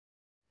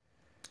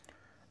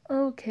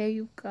Okay,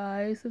 you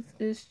guys, this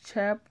is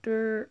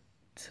chapter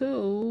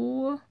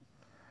 2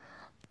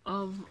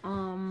 of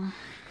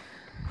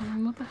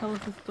what the hell is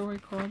the story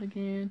called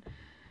again?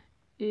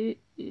 It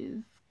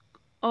is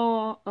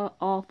All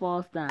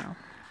Falls Down.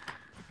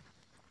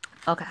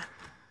 Okay.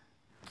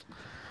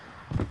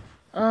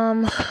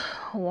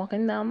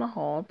 Walking down the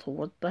hall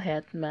towards the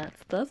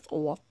headmaster's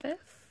office.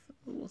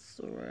 It was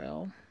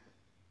surreal.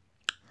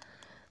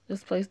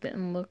 This place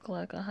didn't look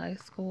like a high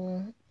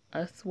school.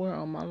 I swear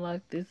on my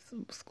life, this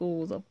school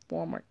was a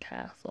former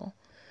castle.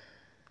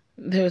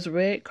 There's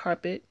red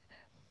carpet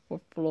for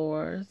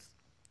floors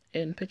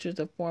and pictures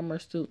of former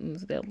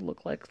students that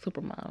look like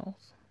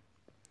supermodels.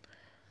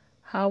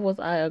 How was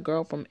I, a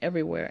girl from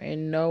everywhere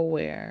and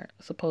nowhere,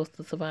 supposed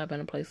to survive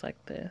in a place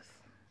like this?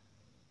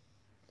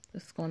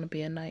 It's going to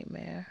be a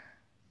nightmare.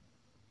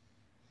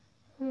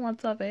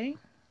 What's up, eh?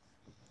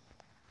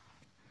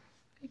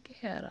 Pick your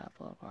head up,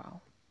 little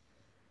girl.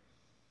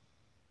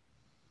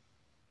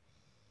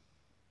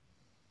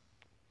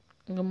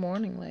 Good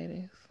morning,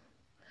 ladies.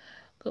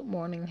 Good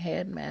morning,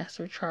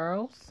 Headmaster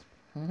Charles.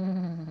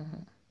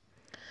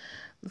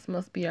 This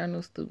must be our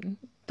new student,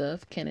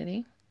 Dove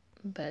Kennedy.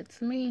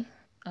 That's me.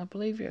 I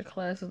believe your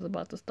class is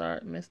about to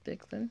start, Miss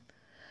Dixon.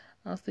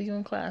 I'll see you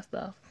in class,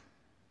 Dove.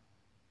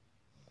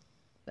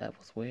 That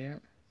was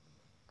weird.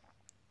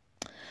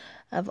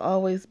 I've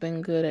always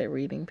been good at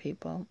reading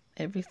people.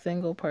 Every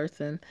single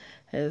person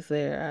has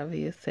their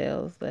obvious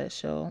tales that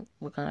show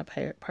what kind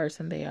of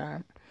person they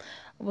are.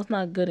 I was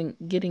not good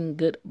at getting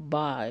good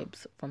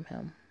vibes from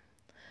him.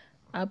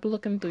 I've been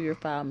looking through your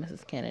file,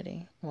 Mrs.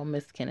 Kennedy. Well,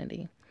 Miss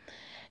Kennedy.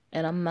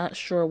 And I'm not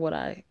sure what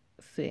I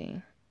see.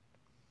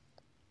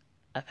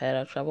 I've had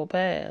a trouble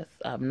past.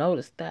 I've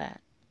noticed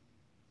that.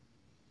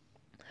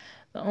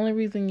 The only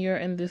reason you're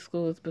in this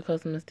school is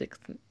because Miss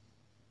Dixon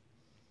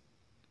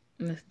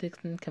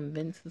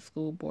convinced the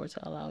school board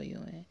to allow you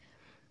in.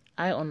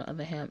 I, on the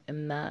other hand,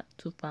 am not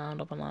too fond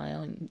of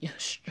allowing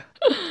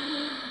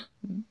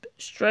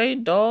stray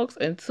dogs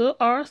into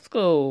our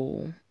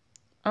school.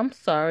 I'm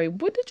sorry,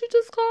 what did you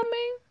just call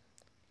me?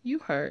 You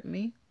heard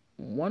me.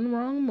 One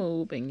wrong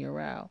move and you're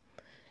out.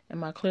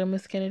 Am I clear,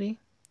 Miss Kennedy?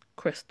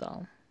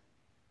 Crystal.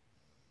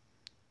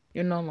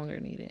 You're no longer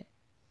needed.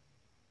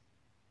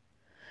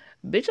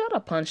 Bitch, I'd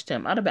have punched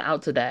him. I'd have been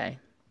out today.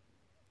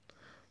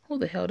 Who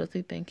the hell does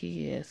he think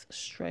he is?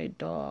 Stray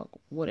dog.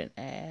 What an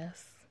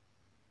ass.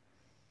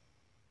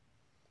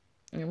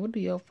 And what do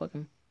your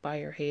fucking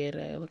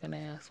firehead looking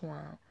ass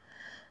want?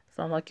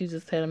 Sound like you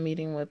just had a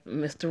meeting with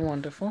Mr.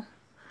 Wonderful.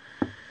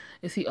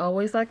 Is he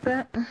always like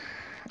that?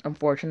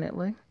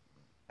 Unfortunately.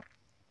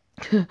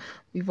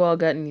 We've all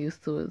gotten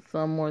used to it,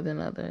 some more than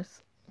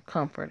others.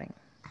 Comforting.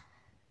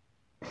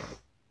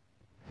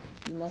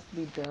 You must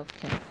be Dove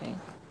Kennedy.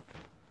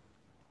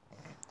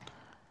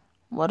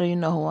 Why do you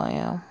know who I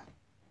am?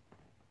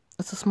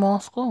 It's a small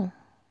school.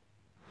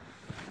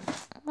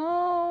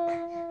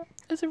 Oh,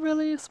 is it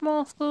really a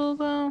small school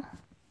though?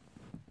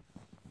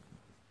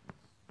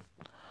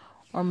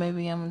 Or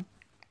maybe I'm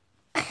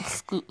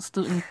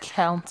student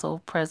council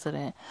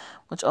president,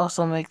 which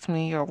also makes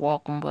me your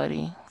welcome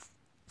buddy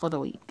for the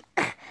week.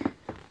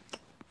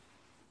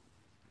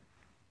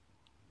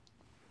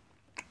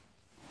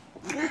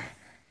 I'm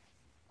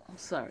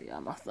sorry, y'all.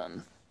 My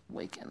son's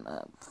waking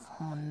up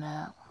from a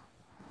nap.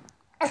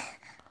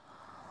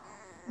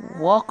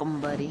 Welcome,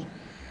 buddy.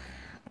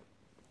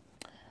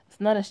 It's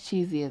not as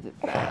cheesy as it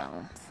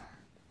sounds.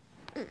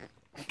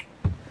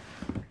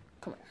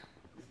 Come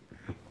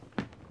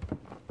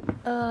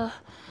on.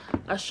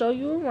 I'll show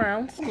you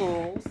around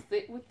school.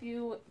 Sit with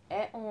you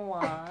at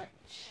lunch.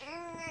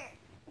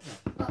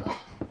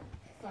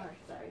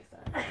 Sorry.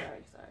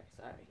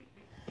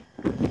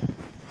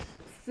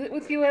 Sit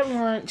with you at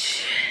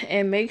lunch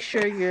and make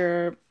sure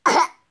you're...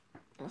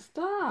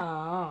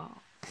 Stop.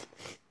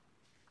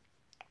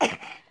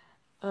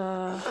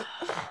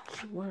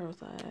 Where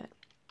was I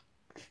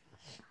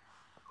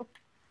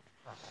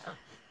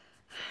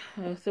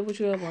at? Sit with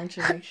you at lunch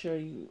and make sure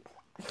you...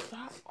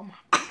 Stop. Oh my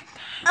God.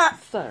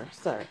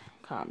 Sir,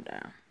 calm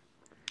down.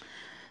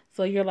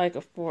 So you're like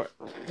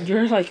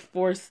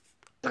forced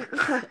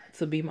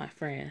to be my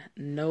friend.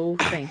 No,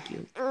 thank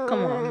you.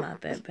 Come on, I'm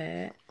not that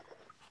bad.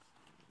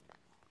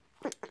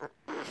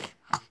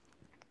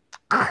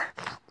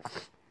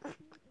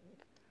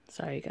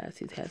 Sorry, guys.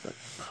 He has a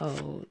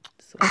cold,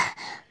 so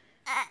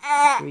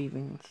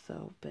breathing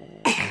so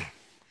bad.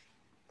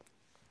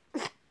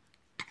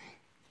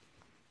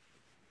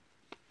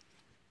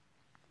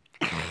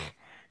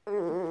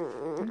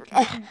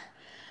 Okay.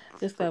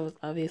 This guy was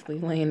obviously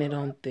laying it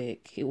on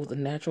thick. He was a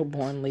natural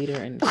born leader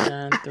and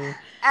shined through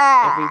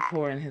every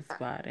pore in his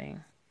body.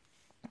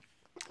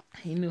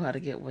 He knew how to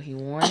get what he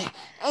wanted.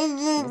 It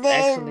was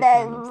actually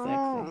kind of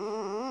sexy.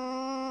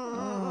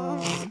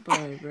 Oh,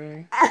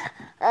 baby.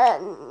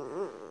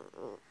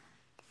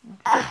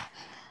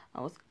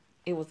 Okay.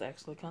 It was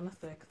actually kind of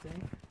sexy.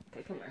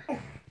 Okay, come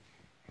here.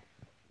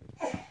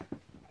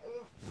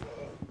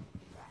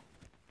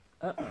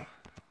 Uh-oh.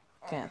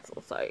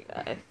 Cancel. Sorry,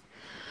 guys.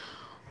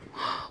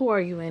 Who are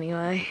you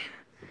anyway?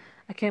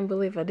 I can't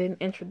believe I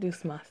didn't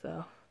introduce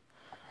myself.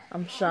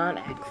 I'm Sean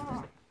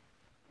Axton.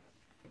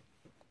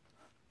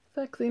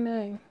 Sexy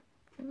name.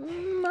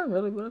 Not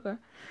really, but okay.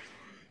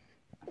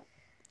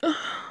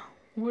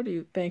 What are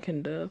you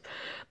thinking, Dove?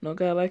 No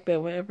guy like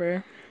that would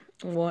ever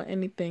want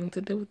anything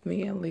to do with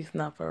me, at least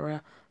not for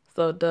real.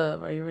 So,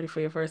 Dove, are you ready for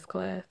your first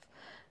class?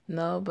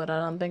 No, but I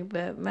don't think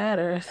that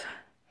matters.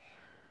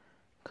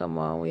 Come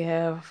on, we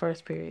have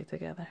first period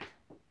together.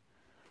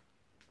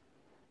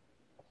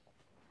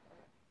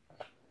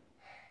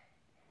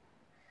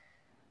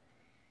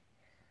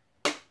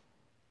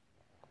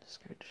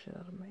 Scared the shit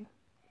out of me.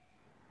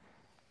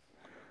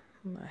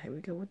 Now, here we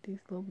go with these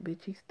little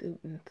bitchy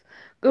students.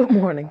 Good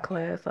morning,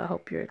 class. I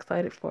hope you're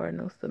excited for a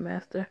new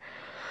semester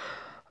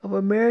of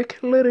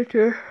American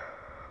literature.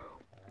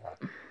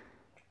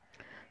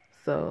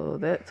 So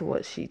that's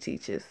what she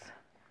teaches.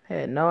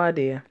 Had no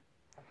idea.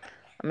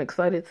 I'm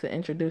excited to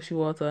introduce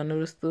you all to our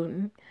newest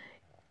student,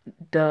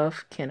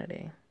 Dove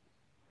Kennedy.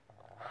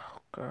 Oh,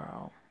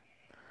 girl.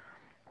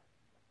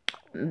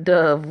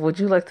 Dove, would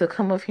you like to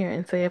come up here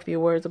and say a few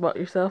words about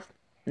yourself?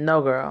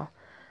 No, girl.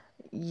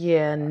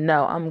 Yeah,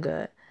 no, I'm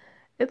good.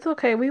 It's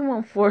okay. We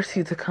won't force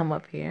you to come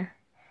up here.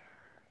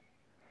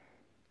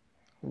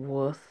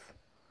 Wuss.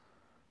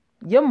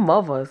 Your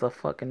mother is a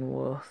fucking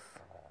wuss.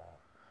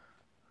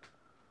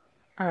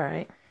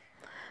 Alright.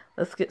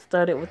 Let's get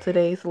started with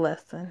today's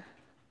lesson.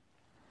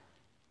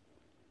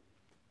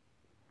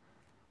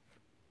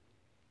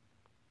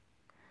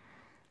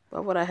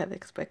 What would I have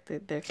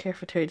expected their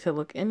cafeteria to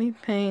look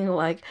anything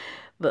like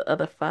the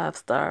other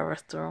 5-star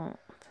restaurants?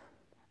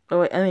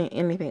 Or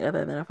anything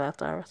other than a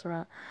 5-star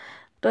restaurant.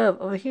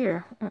 Dove, over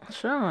here.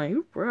 Sean,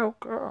 you broke,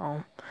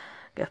 girl.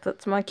 Guess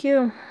that's my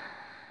cue.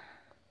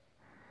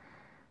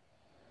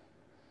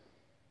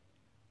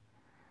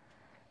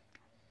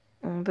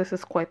 This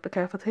is quite the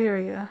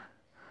cafeteria.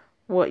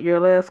 What, your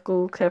last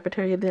school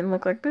cafeteria didn't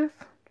look like this?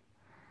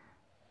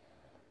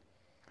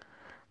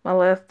 My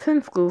last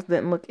 10 schools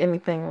didn't look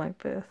anything like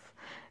this.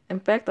 In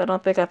fact, I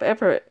don't think I've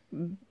ever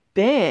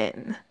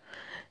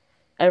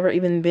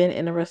even been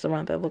in a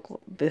restaurant that looked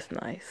this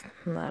nice.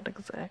 Not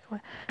exactly.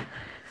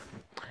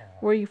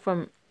 Where are you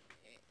from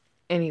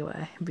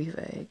anyway? Be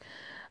vague.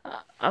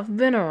 I've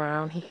been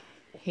around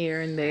here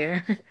and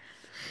there.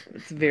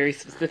 It's very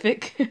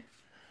specific.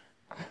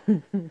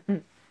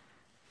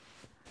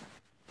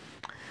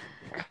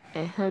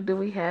 And who do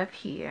we have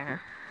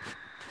here?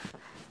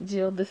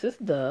 Jill, this is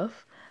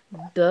Dove.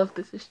 Dove,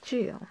 this is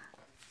Jill.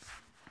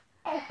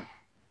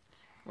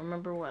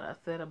 Remember what I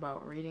said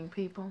about reading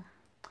people?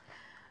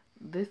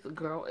 This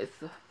girl is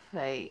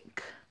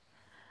fake.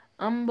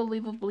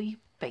 Unbelievably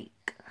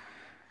fake.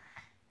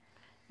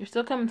 You're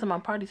still coming to my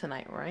party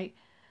tonight, right?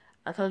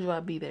 I told you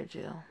I'd be there,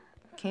 Jill.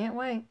 Can't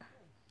wait.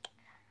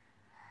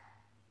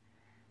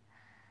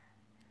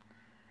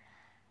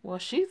 Well,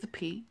 she's a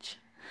peach.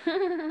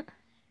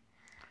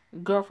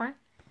 Girlfriend?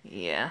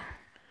 Yeah.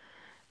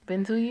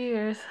 Been 2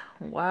 years.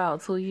 Wow,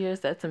 2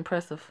 years. That's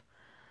impressive.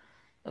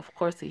 Of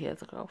course he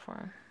has a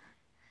girlfriend.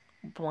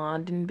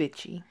 Blonde and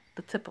bitchy.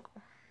 The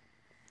typical.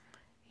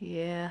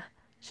 Yeah,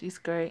 she's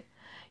great.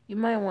 You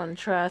might want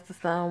to try to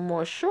sound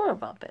more sure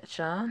about that,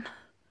 Sean.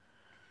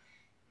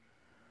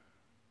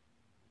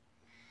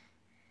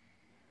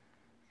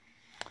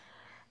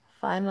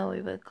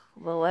 Finally, the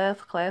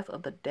last class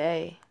of the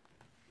day.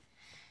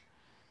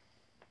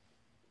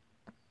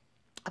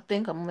 I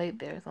think I'm late.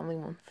 There's only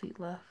one seat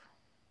left.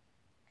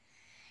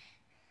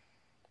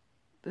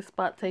 This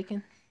spot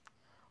taken?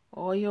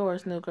 All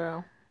yours, new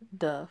girl.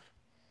 Dove.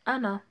 I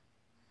know.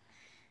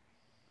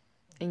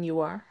 And you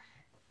are?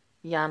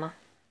 Yana.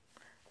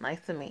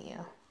 Nice to meet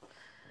you.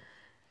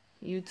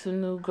 You two,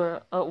 new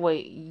girl. Oh,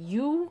 wait.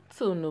 You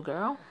too, new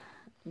girl.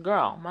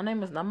 Girl, my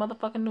name is not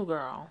motherfucking new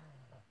girl.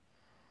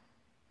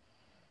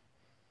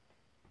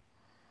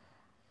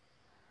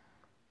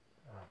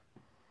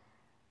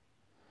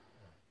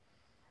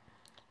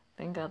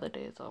 Thank God the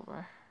day is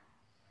over.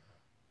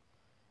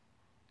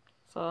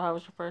 So, how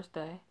was your first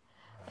day?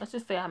 Let's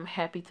just say I'm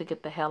happy to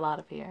get the hell out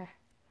of here.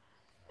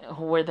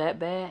 We're that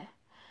bad?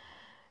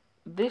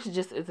 This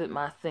just isn't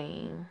my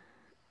scene.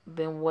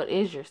 Then what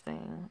is your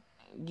scene?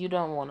 You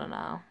don't want to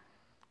know.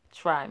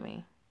 Try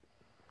me.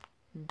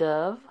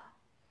 Dove?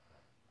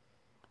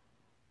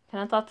 Can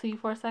I talk to you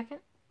for a second?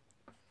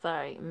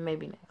 Sorry,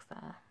 maybe next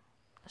time.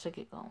 I should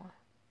get going.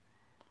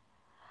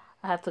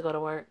 I have to go to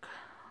work.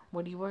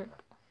 Where do you work?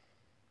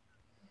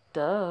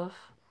 Dove.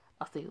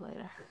 I'll see you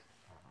later.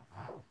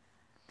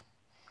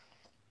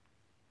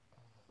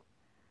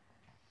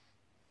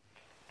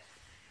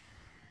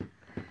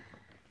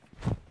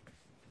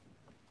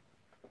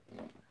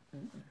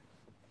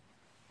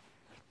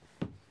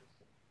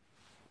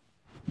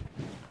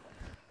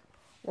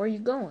 Where are you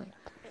going?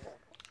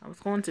 I was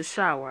going to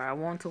shower. I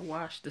want to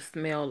wash the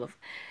smell of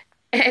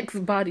Axe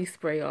body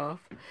spray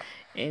off.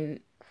 And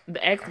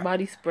the Axe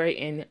body spray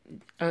and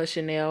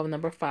Chanel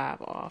number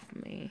 5 off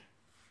me.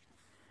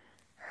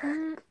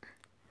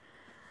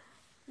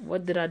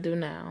 What did I do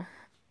now?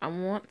 I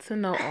want to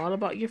know all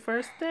about your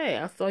first day.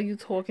 I saw you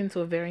talking to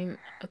a very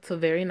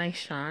nice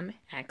Sean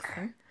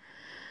accent.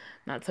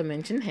 Not to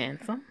mention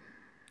handsome.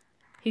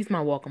 He's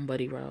my welcome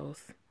buddy,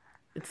 Rose.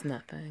 It's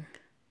nothing.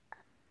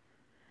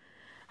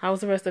 How was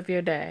the rest of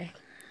your day?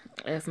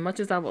 As much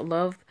as I would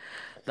love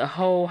the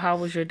whole "how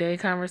was your day"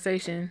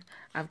 conversation,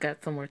 I've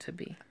got somewhere to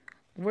be.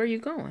 Where are you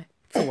going?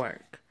 To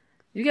work.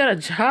 You got a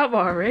job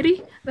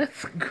already?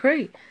 That's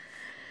great.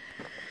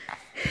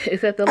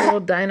 It's at the little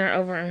diner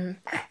over in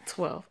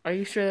 12. Are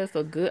you sure that's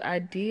a good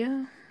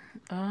idea?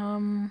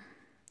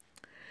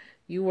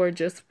 You were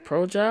just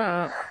pro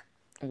job.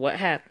 What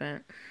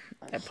happened?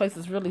 That place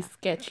is really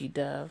sketchy,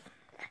 Dove.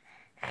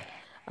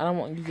 I don't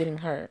want you getting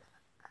hurt.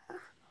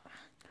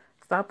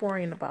 Stop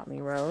worrying about me,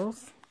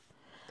 Rose.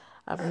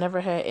 I've never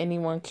had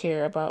anyone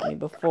care about me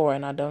before,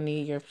 and I don't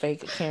need your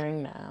fake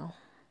caring now.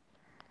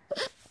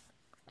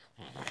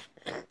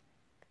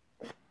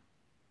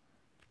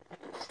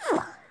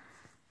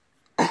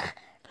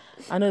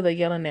 I knew that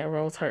yelling at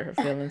Rose hurt her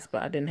feelings,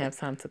 but I didn't have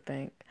time to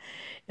think.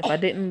 If I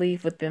didn't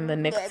leave within the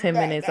next 10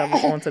 minutes, I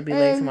was going to be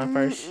late to my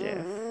first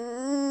shift.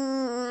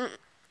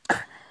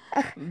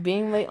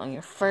 Being late on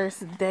your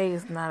first day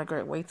is not a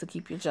great way to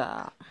keep your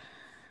job.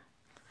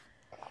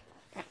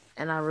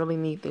 And I really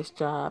need this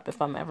job if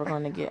I'm ever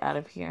going to get out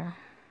of here.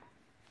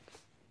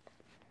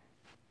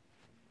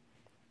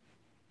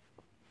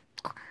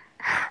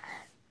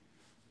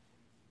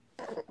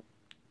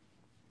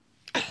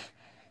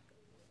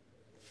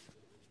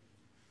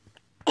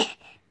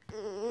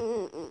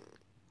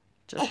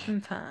 Just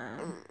in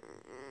time.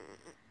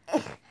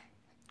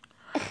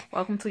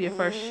 Welcome to your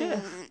first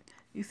shift.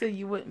 You said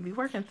you wouldn't be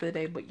working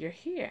today, but you're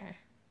here.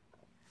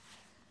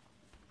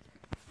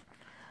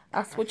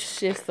 I switched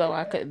shifts so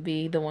I could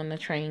be the one to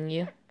train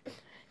you.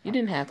 You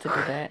didn't have to do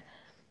that.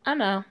 I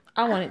know.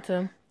 I wanted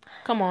to.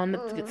 Come on,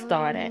 let's get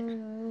started.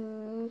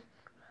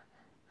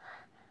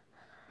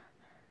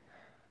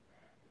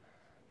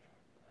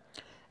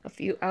 A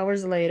few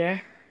hours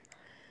later,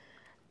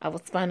 I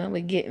was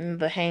finally getting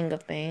the hang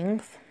of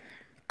things.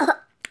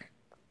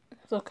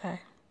 It's okay.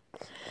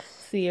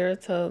 Sierra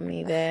told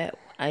me that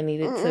I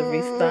needed to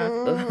restock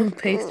the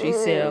pastry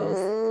shelves.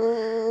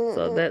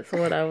 So that's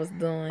what I was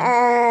doing.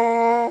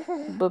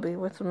 Booby,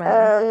 what's the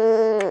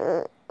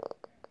matter?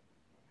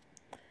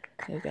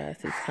 You guys,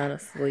 he's kind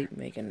of asleep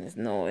making this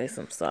noise.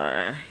 I'm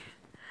sorry.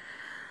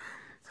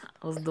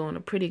 I was doing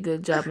a pretty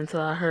good job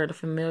until I heard a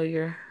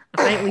faintly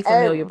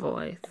familiar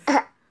voice.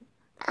 I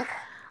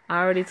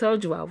already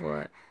told you I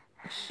would.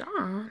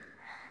 Sean?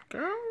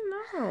 Girl,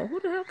 no. Who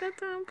the hell got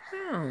time for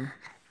him?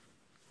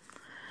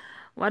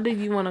 Why did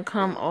you want to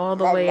come all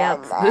the way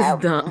out to this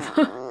dump?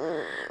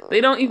 They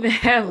don't even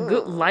have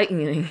good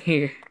lighting in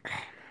here.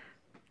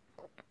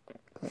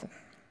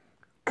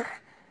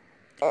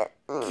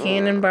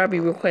 Ken and Barbie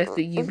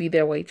requested you be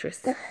their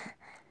waitress.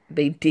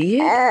 They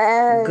did?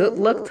 Good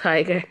luck,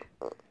 Tiger.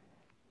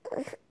 I'm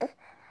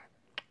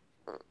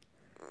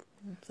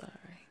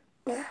sorry.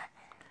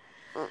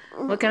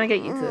 What can I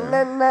get you to?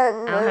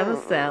 I'll have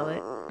a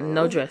salad.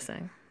 No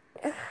dressing.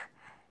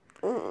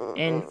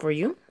 And for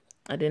you?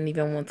 I didn't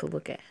even want to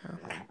look at him.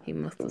 He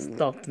must have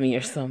stalked me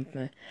or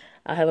something.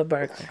 I'll have a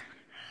burger.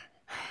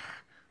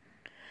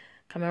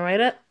 Coming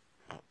right up.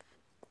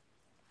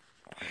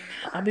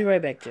 I'll be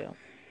right back, Jill.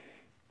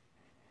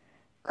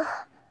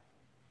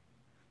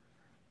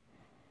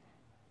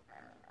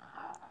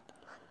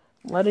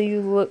 Why do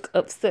you look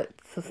upset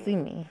to see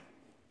me?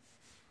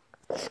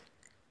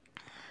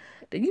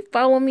 Did you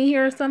follow me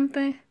here or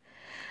something?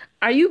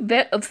 Are you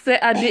that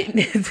upset I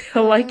didn't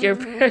like your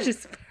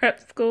precious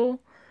prep school?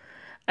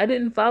 I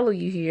didn't follow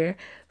you here,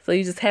 so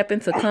you just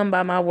happened to come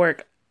by my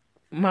work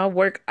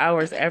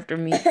hours after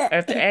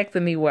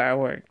asking me where I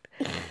worked.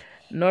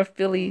 North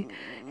Philly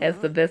has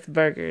the best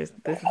burgers.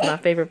 This is my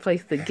favorite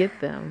place to get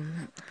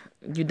them.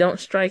 You don't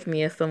strike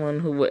me as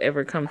someone who would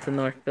ever come to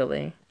North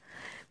Philly.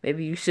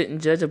 Maybe you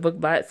shouldn't judge a book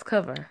by its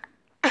cover.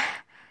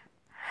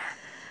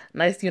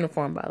 Nice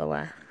uniform, by the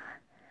way.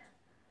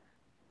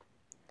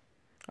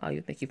 Oh,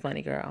 you think you're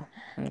funny, girl.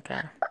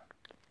 Okay.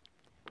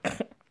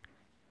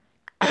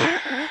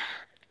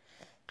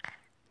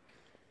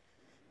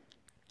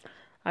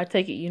 I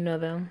take it you know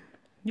them.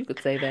 You could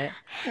say that.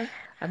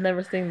 I've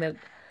never seen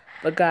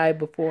the guy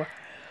before.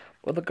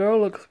 Well, the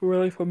girl looks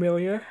really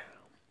familiar.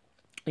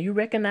 You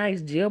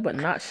recognize Jill, but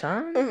not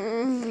Sean?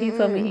 He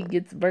told me he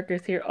gets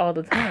burgers here all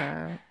the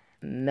time.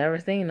 Never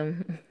seen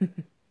him.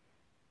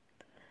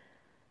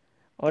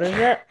 Order's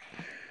up.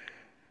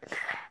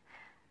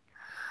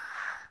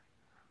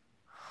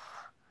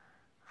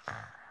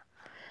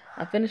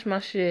 I finished my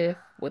shift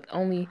with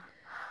only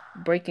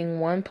breaking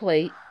one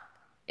plate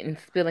and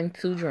spilling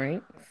 2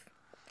 drinks.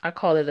 I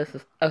call it a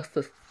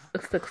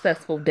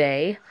successful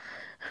day.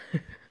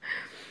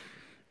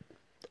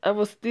 I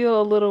was still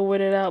a little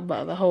weirded out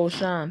by the whole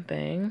Sean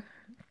thing,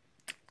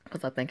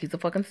 because I think he's a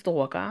fucking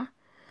stalker.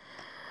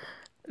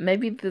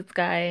 Maybe this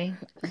guy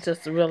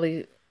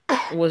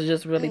was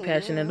just really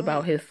passionate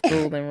about his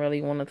school and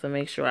really wanted to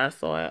make sure I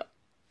saw it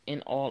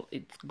in all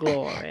its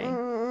glory.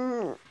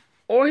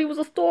 Or he was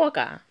a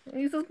stalker.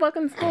 He's a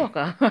fucking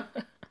stalker.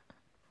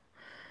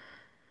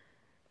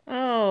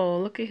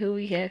 Oh, look at who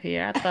we have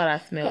here. I thought I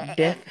smelled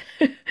death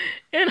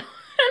in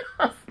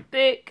a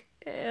stick.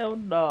 Hell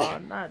no,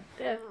 not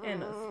death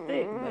in a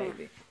stick,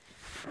 baby.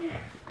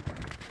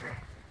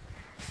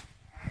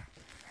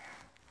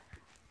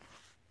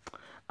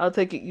 I'll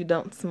take it you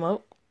don't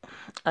smoke.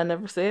 I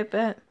never said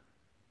that.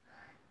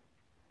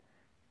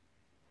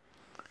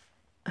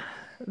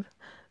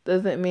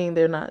 Doesn't mean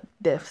they're not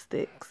death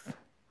sticks.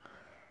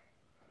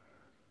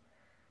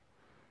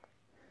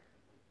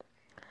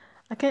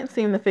 I can't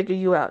seem to figure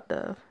you out,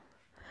 Dove.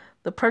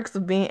 The perks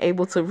of being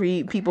able to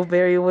read people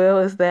very well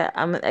is that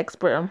I'm an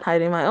expert on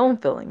hiding my own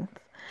feelings.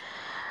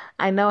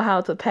 I know how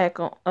to pack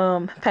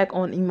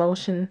on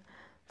emotion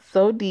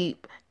so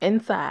deep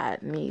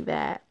inside me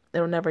that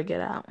it'll never get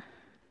out.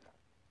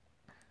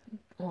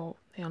 Well,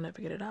 they'll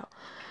never get it out.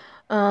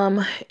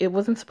 It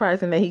wasn't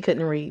surprising that he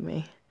couldn't read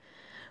me.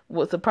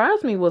 What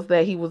surprised me was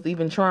that he was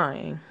even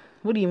trying.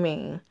 What do you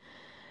mean?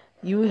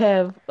 You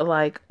have,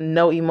 like,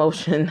 no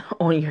emotion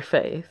on your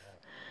face.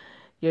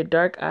 Your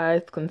dark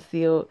eyes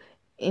conceal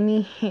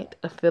any hint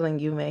of feeling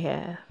you may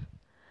have.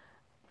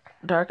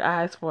 Dark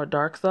eyes for a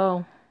dark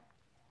soul?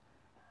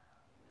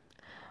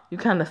 You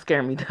kind of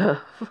scare me,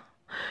 Dove.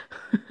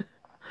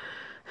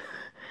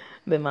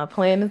 Then my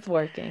plan is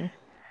working.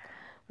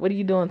 What are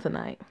you doing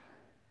tonight?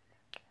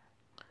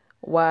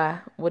 Why?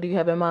 What do you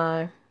have in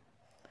mind?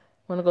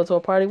 Want to go to a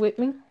party with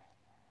me?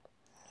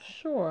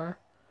 Sure.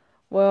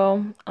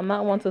 Well, I'm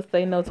not one to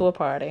say no to a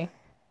party.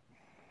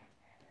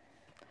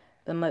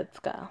 Then let's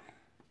go.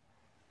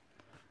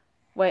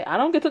 Wait, I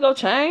don't get to go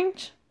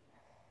change?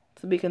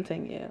 To be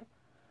continued.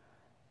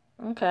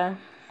 Okay.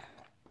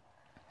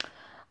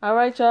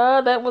 Alright,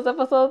 y'all. That was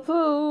episode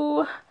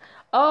 2.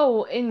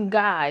 Oh, and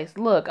guys,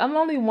 look, I'm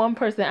only one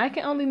person. I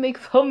can only make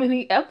so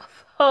many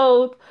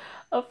episodes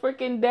a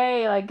freaking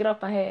day. Like, get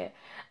off my head.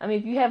 I mean,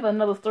 if you have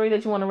another story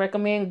that you want to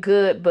recommend,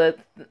 good. But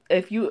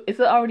if it's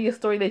already a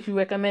story that you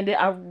recommended,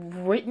 I've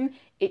written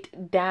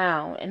it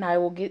down. And I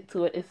will get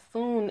to it as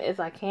soon as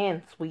I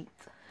can, sweet.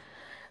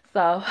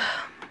 So,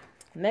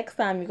 next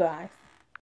time, you guys.